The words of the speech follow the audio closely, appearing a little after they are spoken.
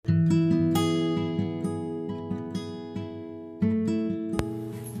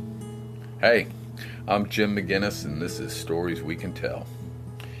Hey, I'm Jim McGinnis, and this is Stories We Can Tell.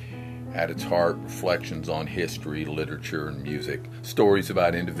 At its heart, reflections on history, literature, and music. Stories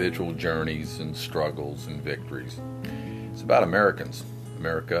about individual journeys and struggles and victories. It's about Americans,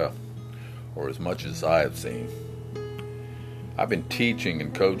 America, or as much as I have seen. I've been teaching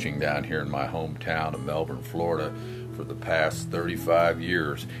and coaching down here in my hometown of Melbourne, Florida, for the past 35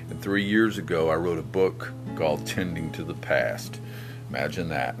 years. And 3 years ago, I wrote a book called Tending to the Past. Imagine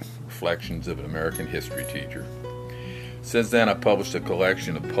that, Reflections of an American History Teacher. Since then, I published a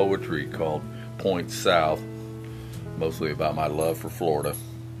collection of poetry called Point South, mostly about my love for Florida.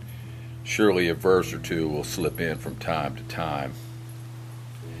 Surely a verse or two will slip in from time to time.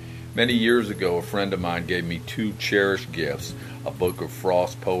 Many years ago, a friend of mine gave me two cherished gifts, a book of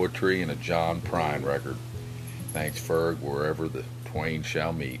Frost poetry and a John Prine record. Thanks, Ferg, wherever the twain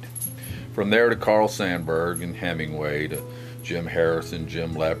shall meet. From there to Carl Sandburg and Hemingway, to Jim Harrison,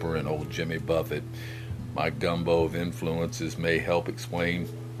 Jim Lepper, and old Jimmy Buffett, my gumbo of influences may help explain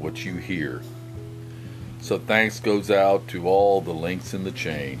what you hear. So thanks goes out to all the links in the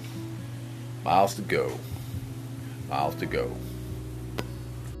chain. Miles to go. Miles to go.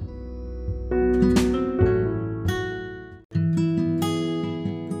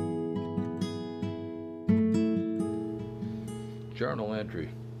 Journal entry,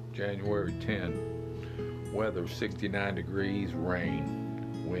 January 10. Weather 69 degrees,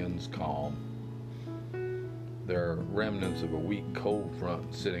 rain, winds calm. There are remnants of a weak cold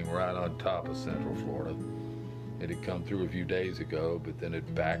front sitting right on top of Central Florida. It had come through a few days ago, but then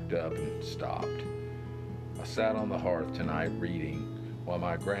it backed up and stopped. I sat on the hearth tonight reading while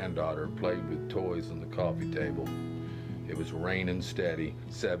my granddaughter played with toys on the coffee table. It was raining steady,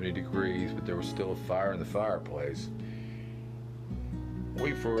 70 degrees, but there was still a fire in the fireplace.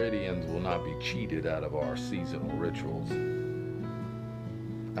 We Floridians will not be cheated out of our seasonal rituals.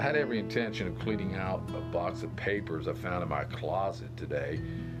 I had every intention of cleaning out a box of papers I found in my closet today,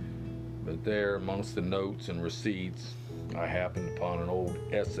 but there, amongst the notes and receipts, I happened upon an old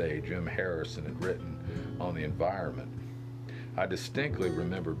essay Jim Harrison had written on the environment. I distinctly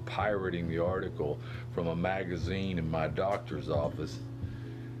remembered pirating the article from a magazine in my doctor's office.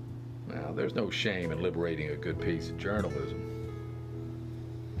 Now, there's no shame in liberating a good piece of journalism.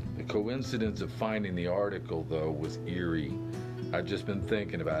 The coincidence of finding the article, though, was eerie. I'd just been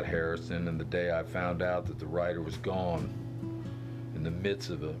thinking about Harrison, and the day I found out that the writer was gone, in the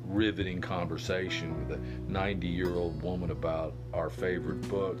midst of a riveting conversation with a 90-year-old woman about our favorite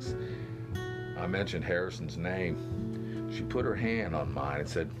books, I mentioned Harrison's name. She put her hand on mine and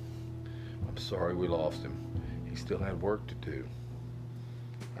said, "I'm sorry we lost him. He still had work to do."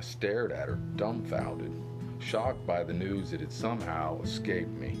 I stared at her, dumbfounded, shocked by the news that had somehow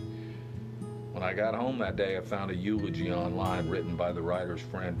escaped me. When I got home that day, I found a eulogy online written by the writer's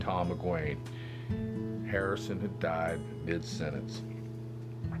friend Tom McGuane. Harrison had died mid-sentence.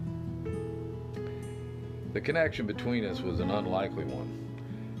 The connection between us was an unlikely one.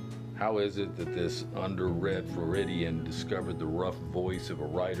 How is it that this underread Floridian discovered the rough voice of a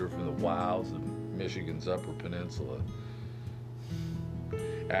writer from the wilds of Michigan's Upper Peninsula?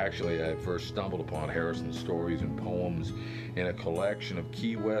 Actually, I had first stumbled upon Harrison's stories and poems in a collection of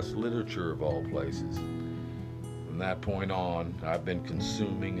Key West literature of all places. From that point on, I've been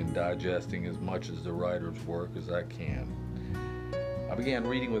consuming and digesting as much of the writer's work as I can. I began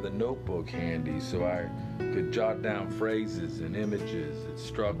reading with a notebook handy so I could jot down phrases and images that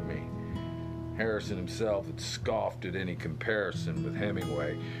struck me. Harrison himself had scoffed at any comparison with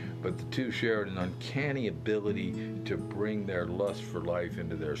Hemingway, but the two shared an uncanny ability to bring their lust for life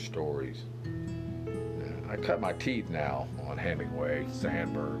into their stories. I cut my teeth now on Hemingway,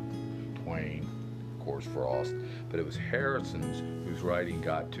 Sandburg, Twain, of course Frost, but it was Harrison's whose writing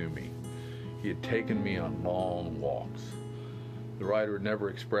got to me. He had taken me on long walks. The writer had never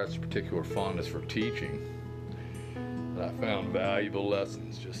expressed a particular fondness for teaching, but I found valuable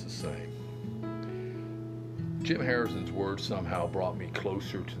lessons just the same. Jim Harrison's words somehow brought me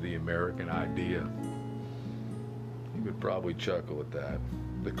closer to the American idea. You would probably chuckle at that.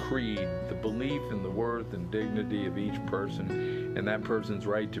 The creed, the belief in the worth and dignity of each person and that person's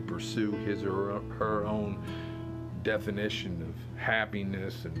right to pursue his or her own definition of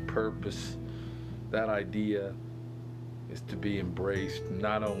happiness and purpose, that idea is to be embraced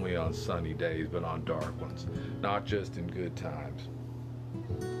not only on sunny days but on dark ones, not just in good times,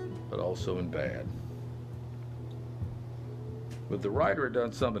 but also in bad. But the writer had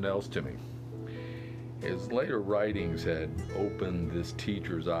done something else to me. His later writings had opened this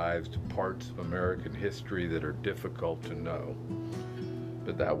teacher's eyes to parts of American history that are difficult to know.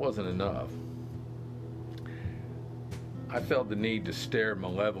 But that wasn't enough. I felt the need to stare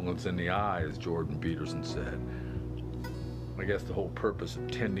malevolence in the eye, as Jordan Peterson said. I guess the whole purpose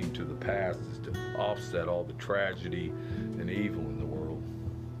of tending to the past is to offset all the tragedy and evil in the world.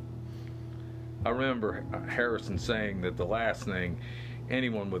 I remember Harrison saying that the last thing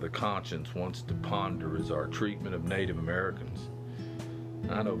anyone with a conscience wants to ponder is our treatment of Native Americans.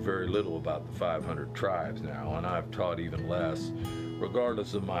 I know very little about the 500 tribes now, and I've taught even less.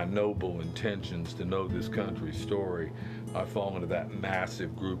 Regardless of my noble intentions to know this country's story, I fall into that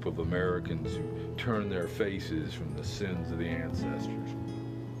massive group of Americans who turn their faces from the sins of the ancestors.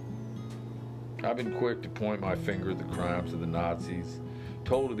 I've been quick to point my finger at the crimes of the Nazis,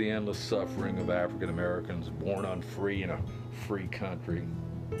 told of the endless suffering of African Americans born unfree in a free country,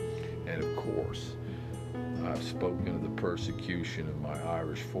 and of course, I've spoken of the persecution of my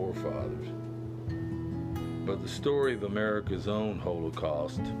Irish forefathers. But the story of America's own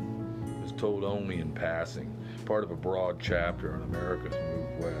Holocaust is told only in passing, part of a broad chapter on America's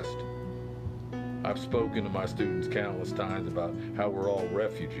move west. I've spoken to my students countless times about how we're all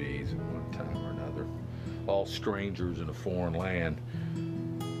refugees at one time or another, all strangers in a foreign land.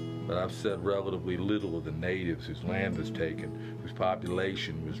 But I've said relatively little of the natives whose land was taken, whose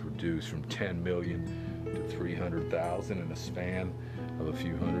population was reduced from 10 million to 300,000 in a span of a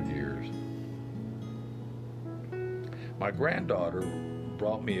few hundred years. My granddaughter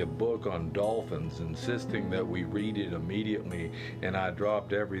brought me a book on dolphins, insisting that we read it immediately, and I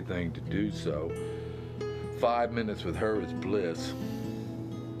dropped everything to do so. 5 minutes with her is bliss.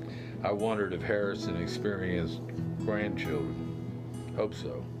 I wondered if Harrison experienced grandchildren. Hope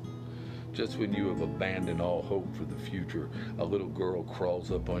so. Just when you have abandoned all hope for the future, a little girl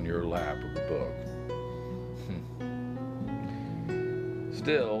crawls up on your lap with a book.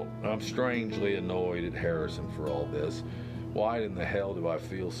 Still, I'm strangely annoyed at Harrison for all this. Why in the hell do I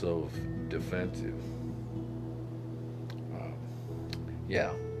feel so defensive?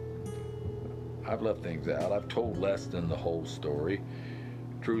 Yeah, I've left things out. I've told less than the whole story.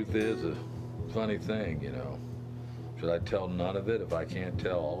 Truth is a funny thing, you know. Should I tell none of it if I can't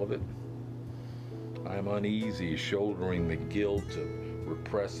tell all of it? I am uneasy shouldering the guilt of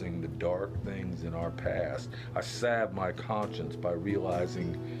repressing the dark things in our past. I salve my conscience by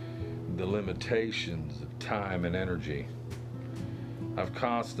realizing the limitations of time and energy. I've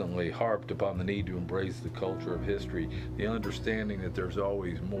constantly harped upon the need to embrace the culture of history, the understanding that there's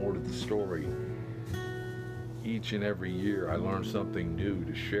always more to the story. Each and every year I learn something new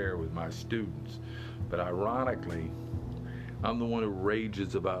to share with my students, but ironically, I'm the one who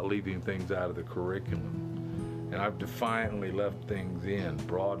rages about leaving things out of the curriculum. And I've defiantly left things in,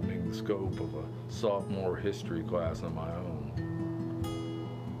 broadening the scope of a sophomore history class on my own.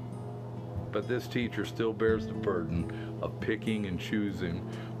 But this teacher still bears the burden of picking and choosing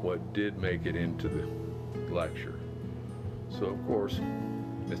what did make it into the lecture. So, of course,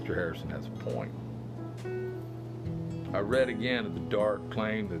 Mr. Harrison has a point. I read again of the dark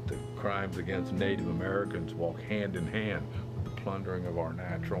claim that the crimes against Native Americans walk hand in hand with the plundering of our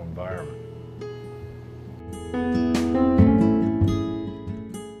natural environment. I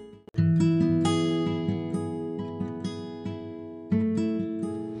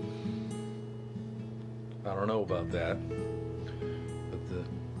don't know about that, but the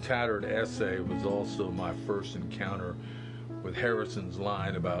tattered essay was also my first encounter with Harrison's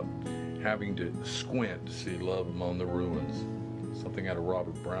line about having to squint to see love among the ruins. Something out of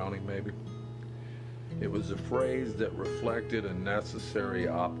Robert Browning, maybe? It was a phrase that reflected a necessary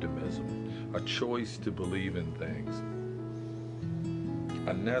optimism, a choice to believe in things.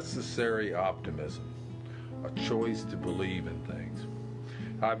 A necessary optimism, a choice to believe in things.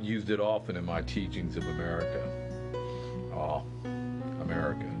 I've used it often in my teachings of America. Oh,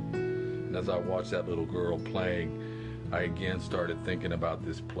 America. And as I watched that little girl playing, I again started thinking about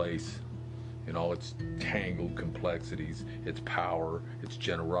this place in all its tangled complexities, its power, its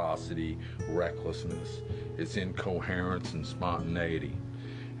generosity, recklessness, its incoherence and spontaneity.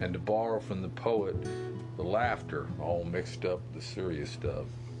 And to borrow from the poet, the laughter all mixed up with the serious stuff.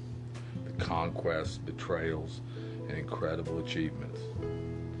 The conquests, betrayals, and incredible achievements.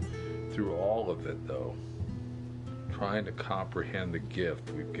 Through all of it, though, trying to comprehend the gift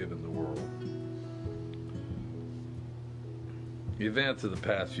we've given the world. The events of the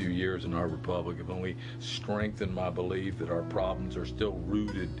past few years in our republic have only strengthened my belief that our problems are still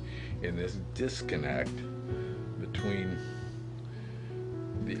rooted in this disconnect between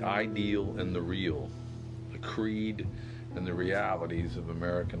the ideal and the real, the creed and the realities of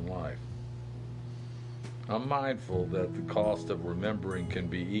American life. I'm mindful that the cost of remembering can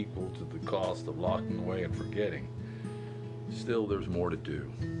be equal to the cost of locking away and forgetting. Still, there's more to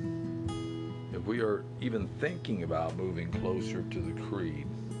do. If we are even thinking about moving closer to the creed,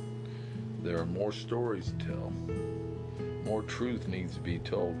 there are more stories to tell. More truth needs to be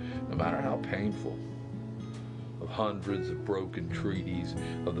told, no matter how painful. Of hundreds of broken treaties,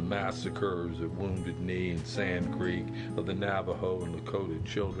 of the massacres at Wounded Knee and Sand Creek, of the Navajo and Lakota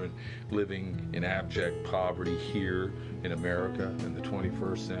children living in abject poverty here in America in the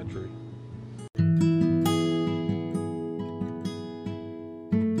 21st century.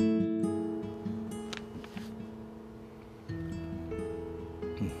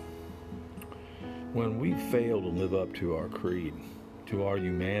 When we fail to live up to our creed, to our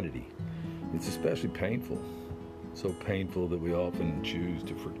humanity, it's especially painful. So painful that we often choose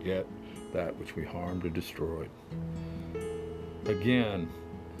to forget that which we harmed or destroyed. Again,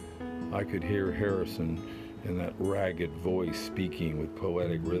 I could hear Harrison in that ragged voice speaking with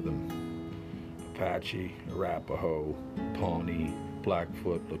poetic rhythm. Apache, Arapaho, Pawnee,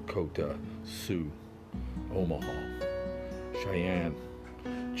 Blackfoot, Lakota, Sioux, Omaha, Cheyenne,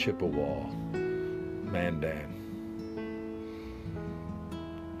 Chippewa, Mandan,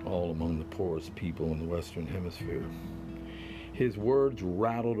 all among the poorest people in the Western Hemisphere. His words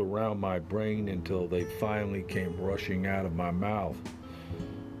rattled around my brain until they finally came rushing out of my mouth.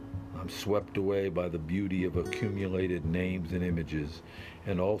 I'm swept away by the beauty of accumulated names and images,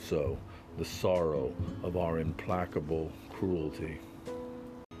 and also the sorrow of our implacable cruelty.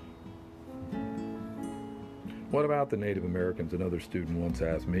 What about the Native Americans? Another student once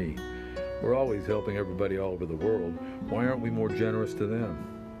asked me. We're always helping everybody all over the world. Why aren't we more generous to them?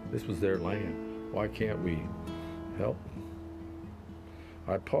 This was their land. Why can't we help?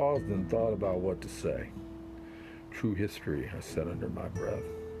 I paused and thought about what to say. True history, I said under my breath.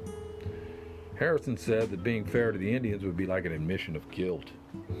 Harrison said that being fair to the Indians would be like an admission of guilt.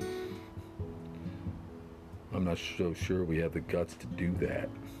 I'm not so sure we have the guts to do that.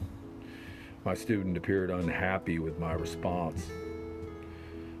 My student appeared unhappy with my response.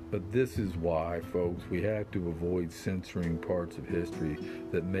 But this is why, folks, we have to avoid censoring parts of history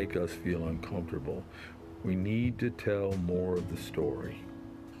that make us feel uncomfortable. We need to tell more of the story,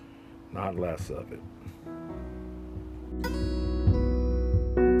 not less of it.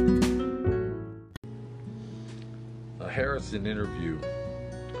 A Harrison interview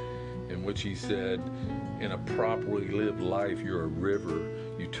in which he said, in a properly lived life, you're a river.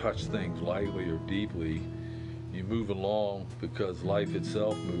 You touch things lightly or deeply. You move along because life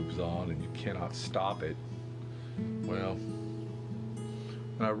itself moves on and you cannot stop it. Well,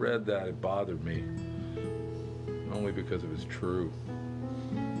 when I read that, it bothered me, only because it was true.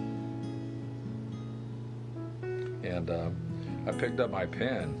 And I picked up my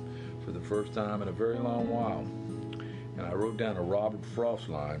pen for the first time in a very long while, and I wrote down a Robert Frost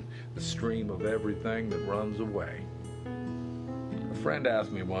line, "The stream of everything that runs away." A friend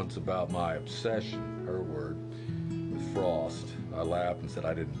asked me once about my obsession, her word, with Frost. I laughed and said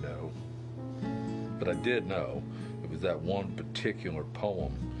I didn't know. But I did know. It was that one particular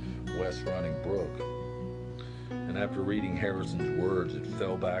poem, West Running Brook. And after reading Harrison's words, it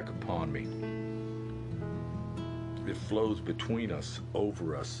fell back upon me. It flows between us,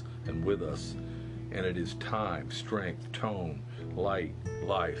 over us, and with us. And it is time, strength, tone, light,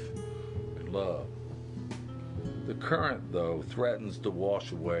 life, and love. The current, though, threatens to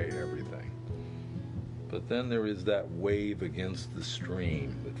wash away everything. But then there is that wave against the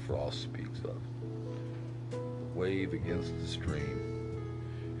stream that Frost speaks of. The wave against the stream.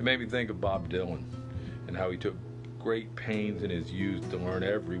 It made me think of Bob Dylan and how he took great pains in his youth to learn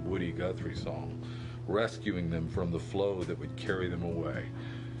every Woody Guthrie song, rescuing them from the flow that would carry them away.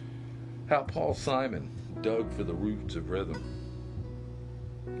 How Paul Simon dug for the roots of rhythm.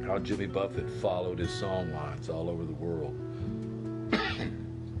 How Jimmy Buffett followed his song lines all over the world.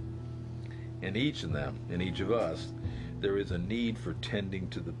 In each of them, in each of us, there is a need for tending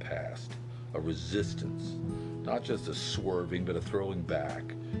to the past, a resistance, not just a swerving, but a throwing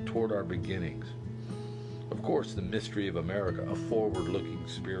back toward our beginnings. Of course, the mystery of America, a forward-looking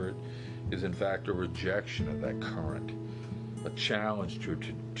spirit, is in fact a rejection of that current, a challenge to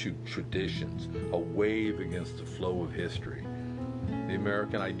traditions, a wave against the flow of history. The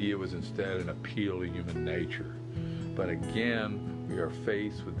American idea was instead an appeal to human nature. But again, we are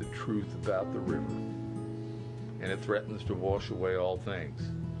faced with the truth about the river, and it threatens to wash away all things.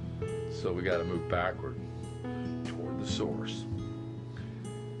 So we got to move backward toward the source.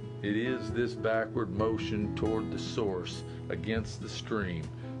 It is this backward motion toward the source against the stream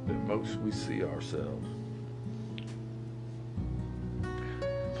that most we see ourselves.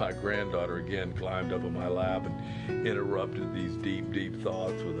 My granddaughter again climbed up on my lap and interrupted these deep, deep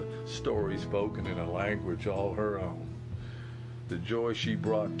thoughts with a story spoken in a language all her own. The joy she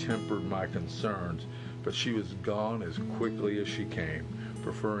brought tempered my concerns, but she was gone as quickly as she came,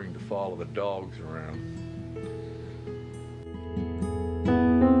 preferring to follow the dogs around.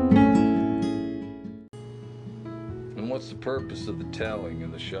 And what's the purpose of the telling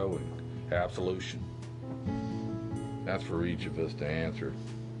and the showing? Absolution. That's for each of us to answer.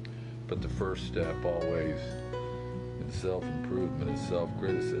 But the first step always in self-improvement is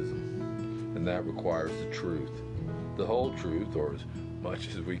self-criticism, and that requires the truth. The whole truth, or as much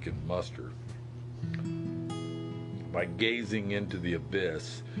as we can muster. By gazing into the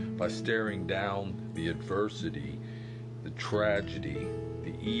abyss, by staring down the adversity, the tragedy,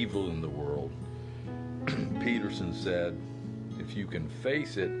 the evil in the world, Peterson said, if you can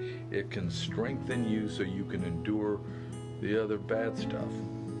face it, it can strengthen you so you can endure the other bad stuff.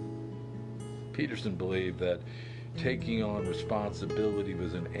 Peterson believed that taking on responsibility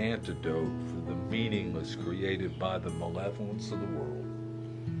was an antidote for the meaningless created by the malevolence of the world.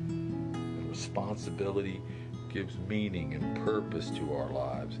 And responsibility gives meaning and purpose to our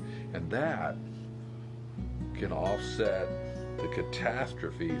lives, and that can offset the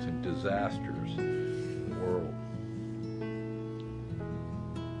catastrophes and disasters in the world.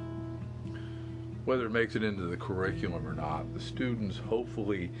 Whether it makes it into the curriculum or not, the students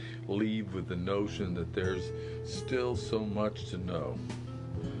hopefully leave with the notion that there's still so much to know,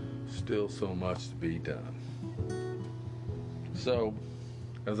 still so much to be done. So,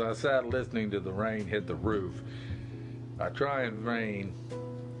 as I sat listening to the rain hit the roof, I try in vain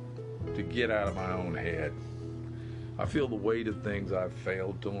to get out of my own head. I feel the weight of things I've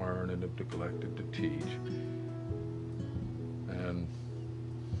failed to learn and have neglected to teach. And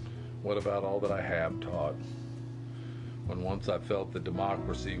what about all that I have taught? When once I felt that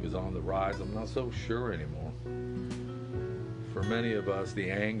democracy was on the rise, I'm not so sure anymore. For many of us, the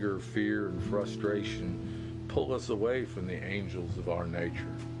anger, fear, and frustration pull us away from the angels of our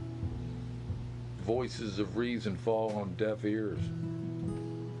nature. Voices of reason fall on deaf ears.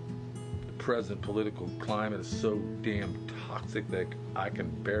 The present political climate is so damn toxic that I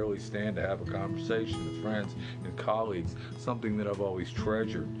can barely stand to have a conversation with friends and colleagues, something that I've always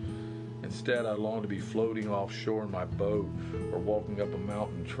treasured. Instead, I long to be floating offshore in my boat or walking up a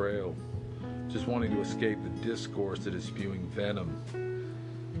mountain trail, just wanting to escape the discourse that is spewing venom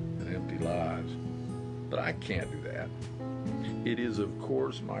and empty lies. But I can't do that. It is, of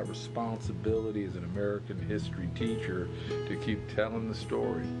course, my responsibility as an American history teacher to keep telling the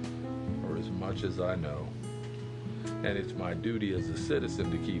story, or as much as I know. And it's my duty as a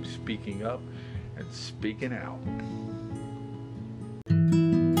citizen to keep speaking up and speaking out.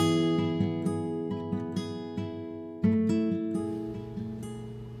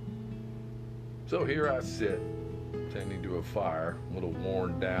 So here I sit, tending to a fire, a little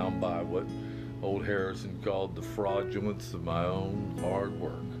worn down by what old Harrison called the fraudulence of my own hard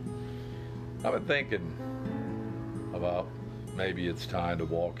work. I've been thinking about maybe it's time to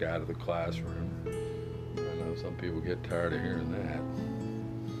walk out of the classroom. I know some people get tired of hearing that.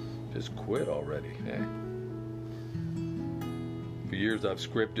 Just quit already, eh? For years I've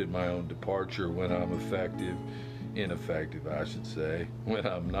scripted my own departure when I'm ineffective, I should say, when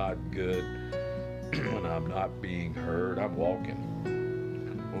I'm not good, when I'm not being heard, I'm walking.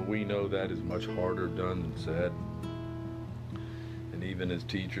 Well, we know that is much harder done than said. And even as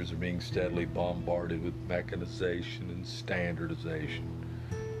teachers are being steadily bombarded with mechanization and standardization,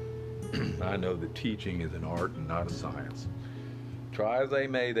 I know that teaching is an art and not a science. Try as they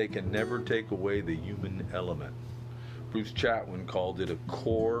may, they can never take away the human element. Bruce Chatwin called it a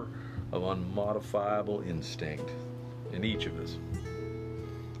core of unmodifiable instinct in each of us,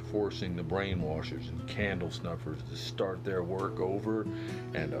 forcing the brainwashers and candle snuffers to start their work over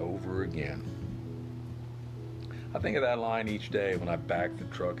and over again. I think of that line each day when I back the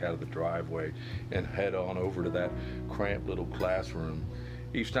truck out of the driveway and head on over to that cramped little classroom.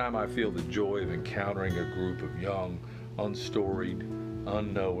 Each time I feel the joy of encountering a group of young, unstoried,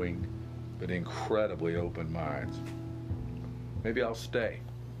 unknowing, but incredibly open minds. Maybe I'll stay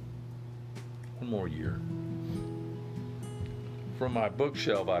one more year. From my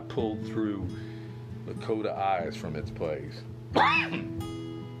bookshelf, I pulled through Lakota Eyes from its place. I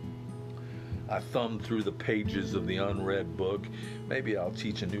thumbed through the pages of the unread book. Maybe I'll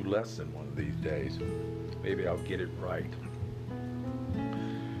teach a new lesson one of these days. Maybe I'll get it right.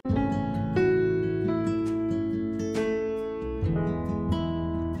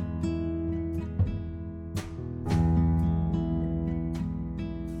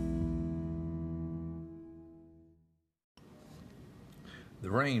 The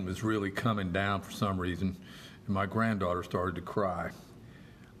rain was really coming down for some reason, and my granddaughter started to cry.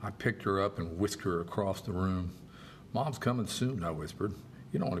 I picked her up and whisked her across the room. "Mom's coming soon," I whispered.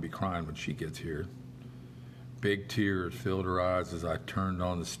 "You don't want to be crying when she gets here." Big tears filled her eyes as I turned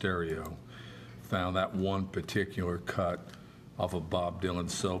on the stereo, found that one particular cut off of Bob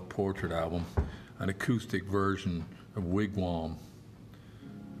Dylan's self-portrait album, an acoustic version of Wigwam.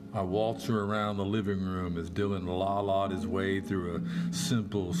 I waltzed her around the living room as Dylan la-la'd his way through a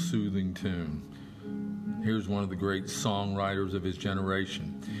simple, soothing tune. Here's one of the great songwriters of his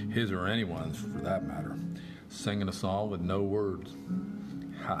generation, his or anyone's for that matter, singing a song with no words.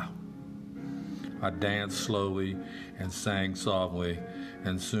 Ha! I danced slowly and sang softly,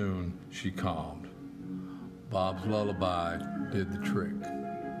 and soon she calmed. Bob's lullaby did the trick.